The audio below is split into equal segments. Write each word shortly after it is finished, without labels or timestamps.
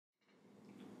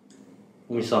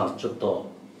おみさん、ちょっと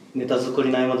ネタ作り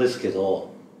の合間ですけ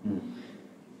ど、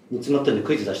煮詰まってるんで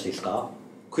クイズ出していいですか？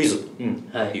クイズ。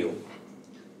はい。いいよ。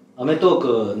アメトー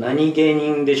ーク何芸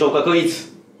人でしょうかクイ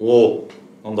ズ。おお、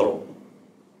なんだろ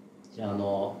じゃあ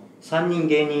3人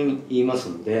芸人言います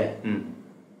んで、う。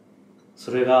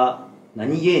それが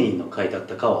何芸人の回だっ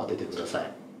たかを当ててくださ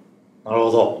い。なる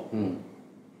ほど。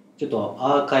ちょっと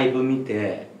アーカイブ見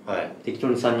て、はい。適当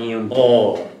に3人読んで、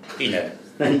おお、いいね。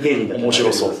何芸人だったか当ててく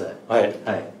ださい。面白そう。はい。はい。じ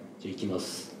ゃあいきま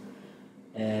す。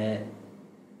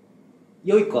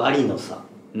よいこ有野さ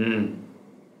ん。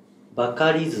バ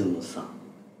カリズムさん。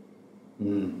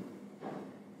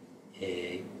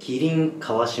キリン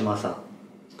川島さん。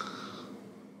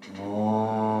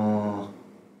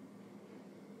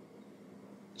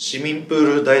市民プ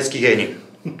ール大好き芸人。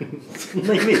そん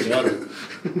なイメージある？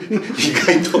意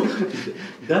外と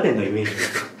誰のイメージ？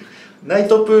ナイ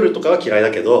トプールとかは嫌いだ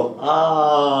けど、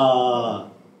バ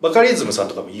カリズムさん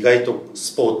とかも意外と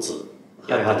スポーツ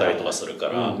やってたりとかするか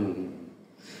ら。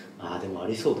でもあ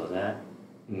りそうだね。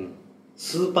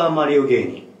スーパーマリオ芸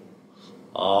人。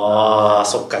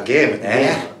そっか、ゲーム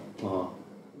ね。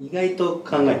意外と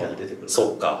考えたら出てくる。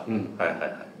そっか。はいはいは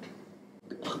い。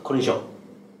これにしよう。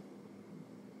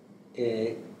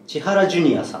千原ジュ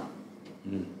ニアさん。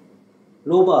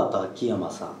ロバート秋山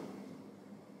さん。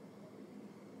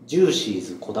ジューシー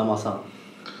ズ児玉さん。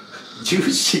ジュー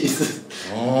シーズ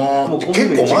もう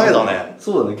結構前だね。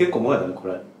そうだね、結構前だねこ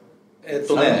れ。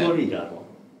サンゴリラの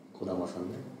児玉さ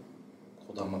んね。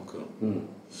児玉くん。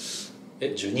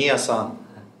ジュニアさん。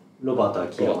ロバート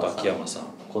秋山さん。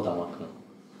児玉くん。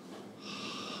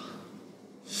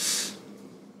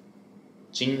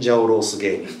チンジャオロース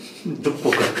芸人。どこ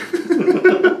か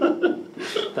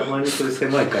たまにそういう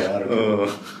狭い回あるけど、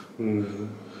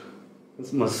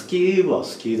まあ好きは好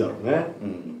きだろうね。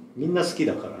みんな好き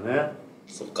だからね。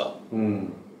そっか。な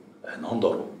んだ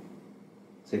ろう。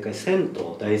正解、銭湯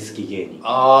大好き芸人。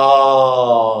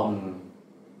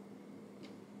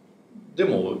で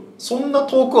もそんな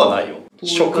遠くはないよ。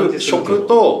食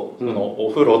と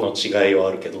お風呂の違いは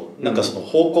あるけど、なんかその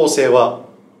方向性は。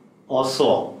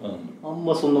そう。あん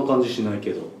まそんな感じしない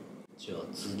けど。じゃあ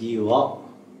次は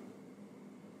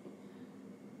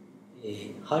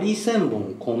ハリセンボ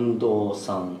ン近藤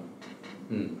さん、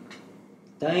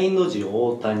大の字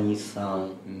大谷さ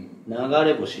ん、流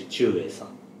れ星中英さん。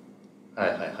はい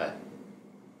はいはい。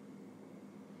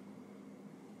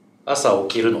朝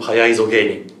起きるの早いぞ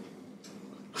芸人。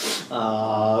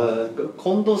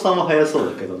近藤さんは早そう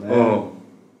だけどね。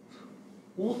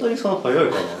大谷さん早い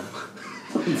かな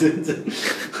全然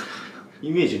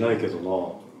イメージないけどな。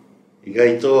意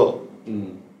外と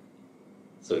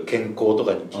そういう健康と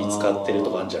かに気使ってる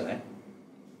とかあるんじゃない？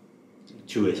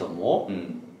中英さんも？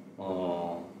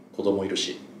子供いる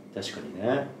し。確かに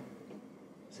ね。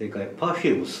正解、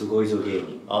Perfumeすごいぞ芸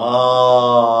人。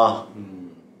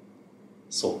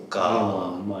そっ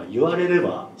か。まあ言われれ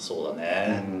ばそうだ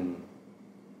ね。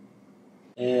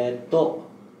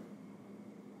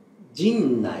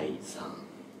陣内さん。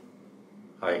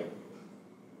はい。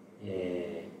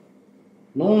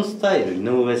ノンスタイル井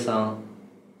上さん。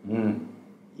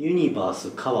ユニバー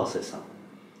ス川瀬さん。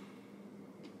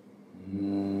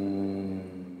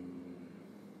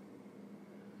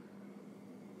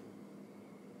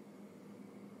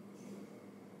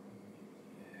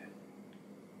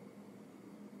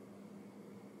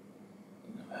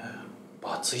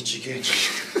バツイチ芸人。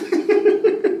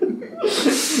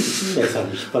陣内さ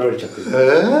んに引っ張られちゃってる。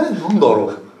なんだ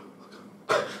ろう。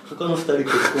他の2人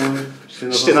結婚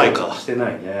してないか。して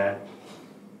ないね。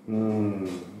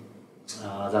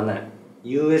残念。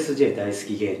USJ 大好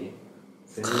き芸人。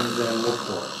全然もっ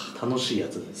と楽しいや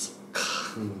つです。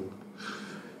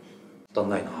当たん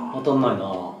ないな。当たんない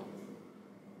な。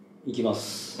いきま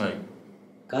す。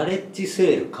ガレッジ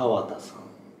セール川田さん。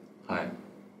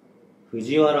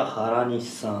藤原原西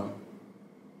さん。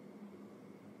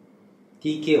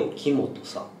TKO 木本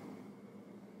さん。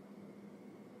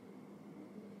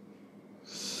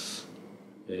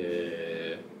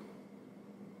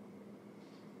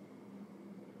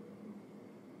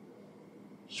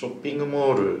ショッピング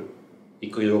モール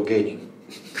行くよ芸人。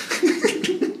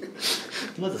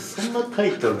まずそんなタ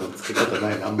イトルの付け方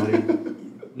ないな。あんまり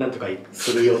なんとか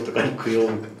するよとか行くよ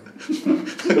みた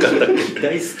いな。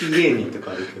大好き芸人と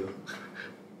かあるけど、行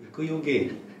くよ芸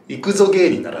人、行くぞ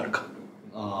芸人ならあるか。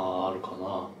あるかな。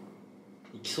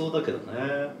行きそうだけどね。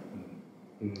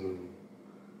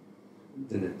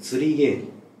全然釣り芸人。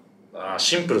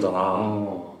シンプルだ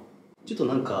な。ちょっと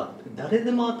なんか誰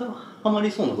でも当てはま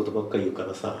りそうなことばっかり言うか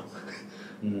らさ、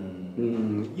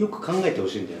よく考えてほ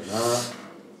しいんだよな。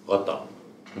分かった。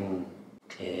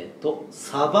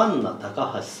サバンナ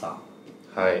高橋さん。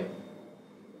はい。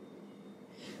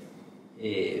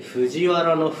藤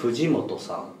原の藤本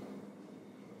さ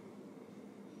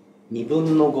ん。2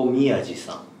分の5宮地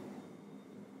さん。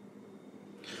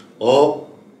こ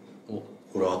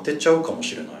れ当てちゃうかも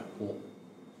しれない。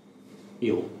いい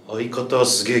よ。相方は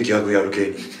すげえギャグやる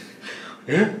芸人。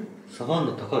サバン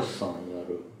ナ高橋さんや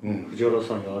る、藤原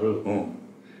さんやる、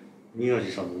宮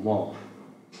地さんも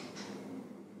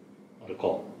あれ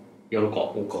かやるか。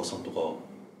大川さんとか。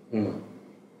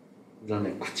残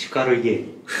念、口軽い芸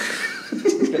人。相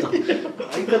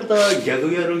方ギャ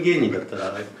グやる芸人だった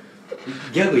ら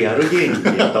ギャグやる芸人っ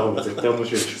てやった方が絶対面白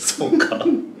いでしょ。そうか。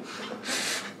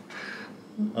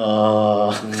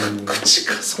口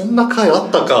か、そんな回あっ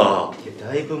たか。いや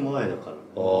だいぶ前だからね。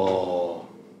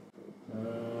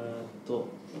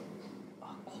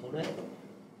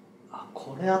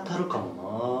これ当たるかもな、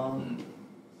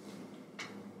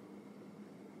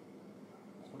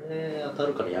これ当た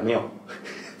るからやめよ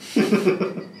う。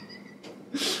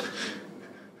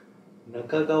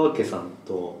中川家さん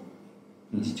と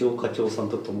次長課長さん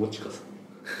と友近さん。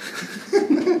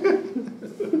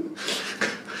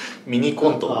ミニ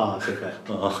コント。正解。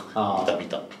見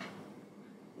た。や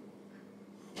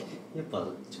っぱ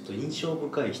ちょっと印象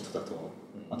深い人だと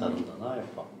当たるんだな、やっ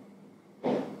ぱ。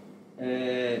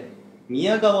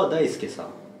宮川大輔さん。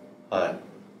はい。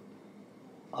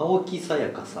青木さ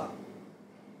やかさん。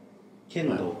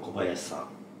剣道小林さん。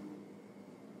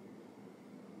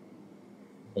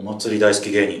お祭り大好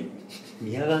き芸人。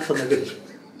宮川さんだけでしょ。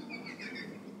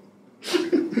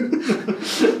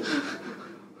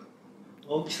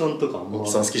青木さんとか青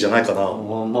木さん好きじゃないかな。まあ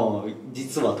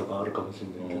実はとかあるかもしれ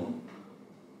ないけど、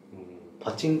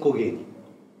パチンコ芸人。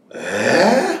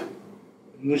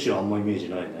むしろあんまイメージ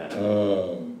ないね。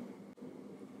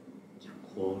じゃあ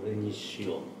これにし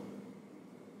よ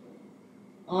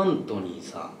う。アントニー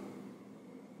さ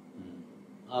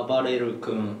ん、暴れる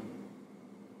君、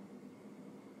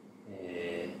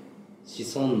シ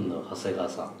ソンヌ長谷川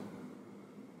さん。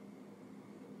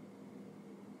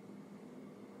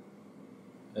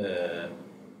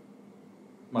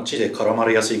街で絡ま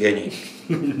れやすい芸人。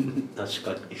確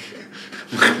かに。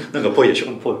なんかぽいでし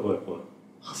ょ。ぽい。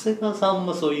長谷川さん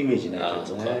もそういうイメージないけ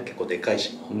どね。結構でかい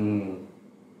しな。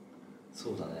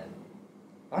そうだね。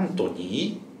アント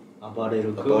ニー、暴れ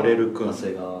る君、長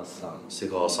谷川さん。長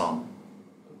谷川さん。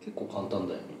結構簡単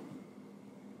だよね。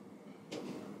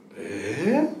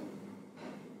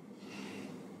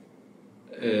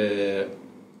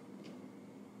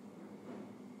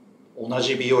同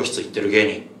じ美容室行ってる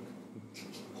芸人。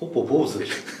ほぼ坊主で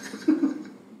しょ。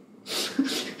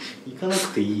行かな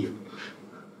くていいよ。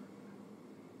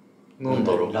なん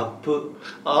だろう。ラップ。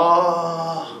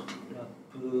ラッ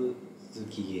プ好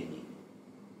き芸人。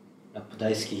ラップ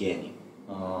大好き芸人。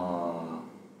も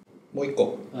う一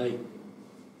個。はい。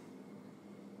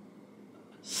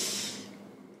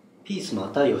ピース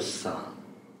又吉さん。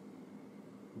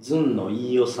ズンの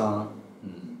飯尾さん。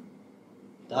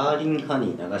ダーリンハ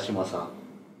ニー長嶋さん。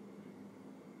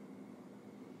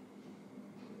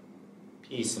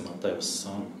ピース又吉さ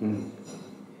ん。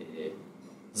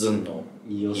ズンの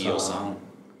飯尾さん。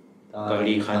ダー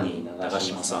リンハニー長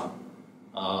嶋さん。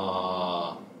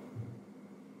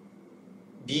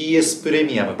BS プレ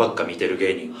ミアムばっか見てる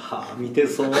芸人。見て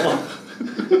そう。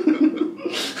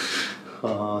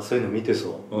そういうの見て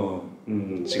そう。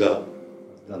違う。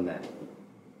残念。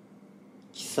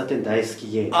喫茶店大好き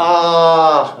芸人。で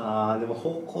も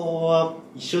方向は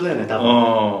一緒だよね、多分。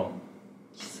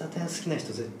喫茶店好きな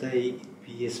人絶対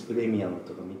BS プレミアム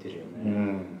とか見てるよ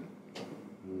ね。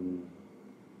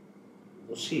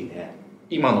惜しいね。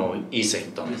今のいい線い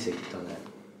ったね。いい線いったね。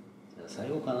じゃあ最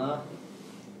後かな。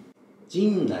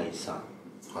陣内さん。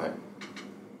はい。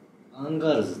アン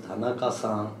ガールズ田中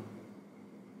さん。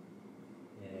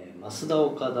増田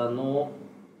岡田の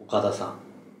岡田さん。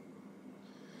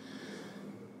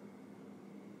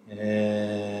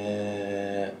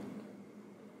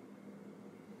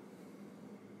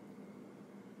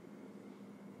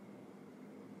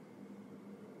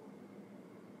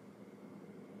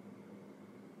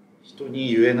人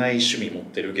に言えない趣味持っ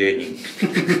てる芸人。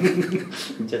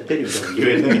じゃあテレビでも言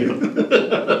えないよ。あ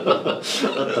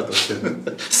ったとしても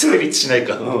成立しない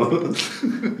か。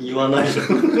言わないの。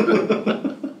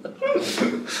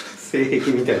性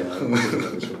癖みたいな。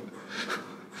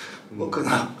僕の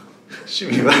趣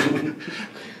味は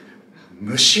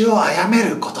虫を殺め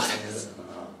ることです。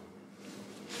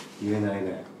言えない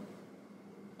ね。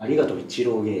ありがとう一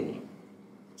郎芸人。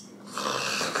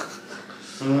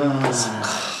そう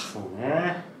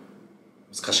ね。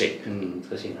難しい。難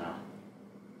しいな。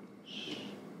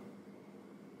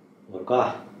終わる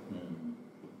か。